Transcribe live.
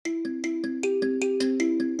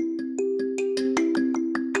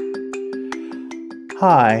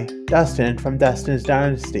Hi, Dustin from Dustin's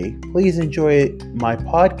Dynasty. Please enjoy my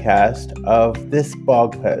podcast of this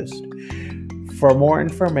blog post. For more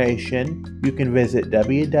information, you can visit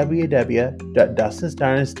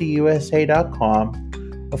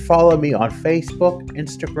www.dustinsdynastyusa.com or follow me on Facebook,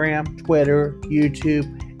 Instagram, Twitter,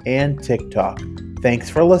 YouTube, and TikTok. Thanks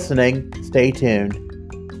for listening. Stay tuned.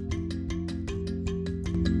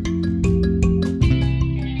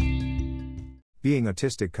 Being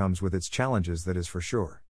autistic comes with its challenges, that is for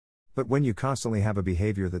sure. But when you constantly have a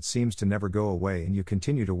behavior that seems to never go away and you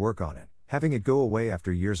continue to work on it, having it go away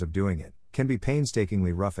after years of doing it can be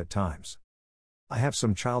painstakingly rough at times. I have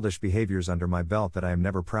some childish behaviors under my belt that I am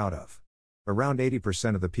never proud of. Around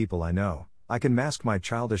 80% of the people I know, I can mask my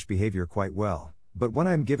childish behavior quite well, but when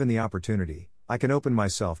I am given the opportunity, I can open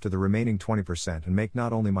myself to the remaining 20% and make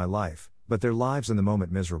not only my life, but their lives in the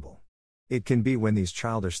moment miserable. It can be when these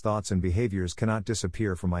childish thoughts and behaviors cannot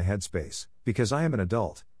disappear from my headspace, because I am an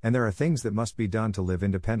adult, and there are things that must be done to live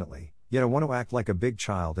independently, yet I want to act like a big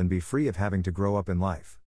child and be free of having to grow up in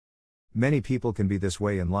life. Many people can be this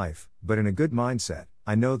way in life, but in a good mindset,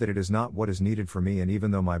 I know that it is not what is needed for me, and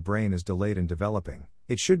even though my brain is delayed in developing,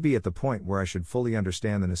 it should be at the point where I should fully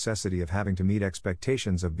understand the necessity of having to meet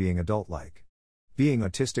expectations of being adult-like. Being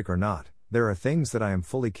autistic or not, there are things that I am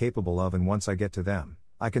fully capable of, and once I get to them,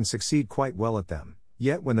 I can succeed quite well at them.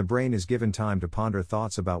 Yet when the brain is given time to ponder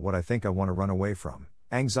thoughts about what I think I want to run away from,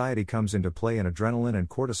 anxiety comes into play and adrenaline and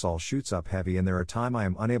cortisol shoots up heavy, and there are times I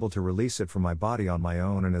am unable to release it from my body on my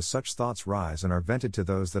own, and as such thoughts rise and are vented to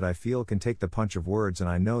those that I feel can take the punch of words, and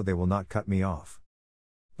I know they will not cut me off.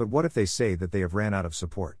 But what if they say that they have ran out of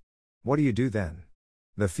support? What do you do then?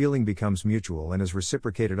 The feeling becomes mutual and is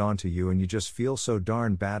reciprocated onto you, and you just feel so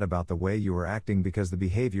darn bad about the way you are acting, because the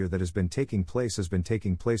behavior that has been taking place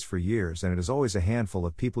for years, and it is always a handful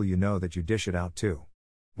of people you know that you dish it out to.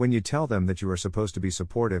 When you tell them that you are supposed to be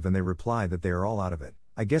supportive and they reply that they are all out of it,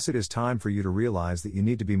 I guess it is time for you to realize that you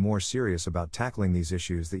need to be more serious about tackling these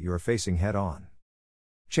issues that you are facing head on.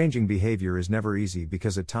 Changing behavior is never easy,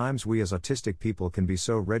 because at times we as autistic people can be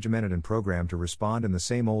so regimented and programmed to respond in the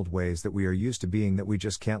same old ways that we are used to being that we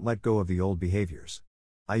just can't let go of the old behaviors.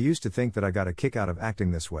 I used to think that I got a kick out of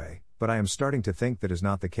acting this way, but I am starting to think that is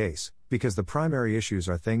not the case, because the primary issues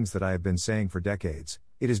are things that I have been saying for decades.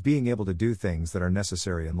 It is being able to do things that are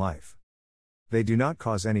necessary in life. They do not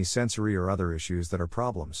cause any sensory or other issues that are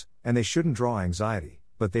problems, and they shouldn't draw anxiety,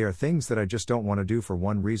 but they are things that I just don't want to do for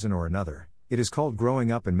one reason or another. It is called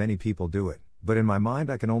growing up, and many people do it, but in my mind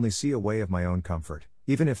I can only see a way of my own comfort,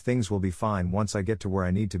 even if things will be fine once I get to where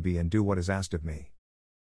I need to be and do what is asked of me.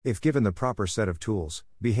 If given the proper set of tools,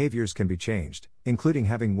 behaviors can be changed, including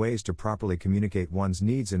having ways to properly communicate one's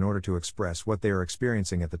needs in order to express what they are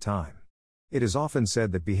experiencing at the time. It is often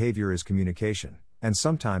said that behavior is communication, and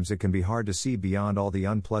sometimes it can be hard to see beyond all the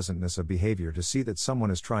unpleasantness of behavior to see that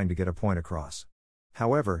someone is trying to get a point across.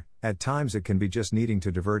 However, at times it can be just needing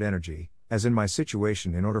to divert energy, as in my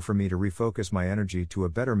situation, in order for me to refocus my energy to a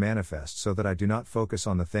better manifest, so that I do not focus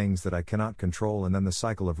on the things that I cannot control, and then the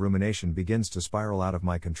cycle of rumination begins to spiral out of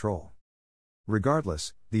my control.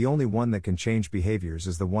 Regardless, the only one that can change behaviors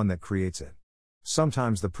is the one that creates it.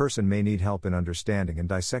 Sometimes the person may need help in understanding and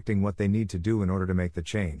dissecting what they need to do in order to make the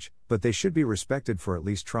change, but they should be respected for at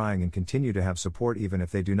least trying and continue to have support even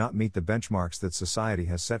if they do not meet the benchmarks that society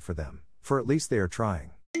has set for them, for at least they are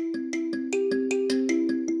trying.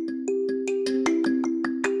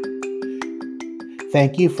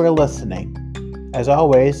 Thank you for listening. As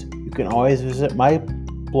always, you can always visit my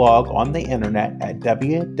blog on the internet at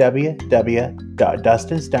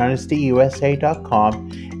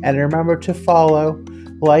www.dustinsdynastyusa.com, and remember to follow,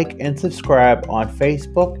 like, and subscribe on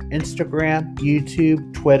Facebook, Instagram,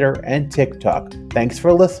 YouTube, Twitter, and TikTok. Thanks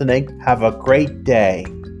for listening. Have a great day.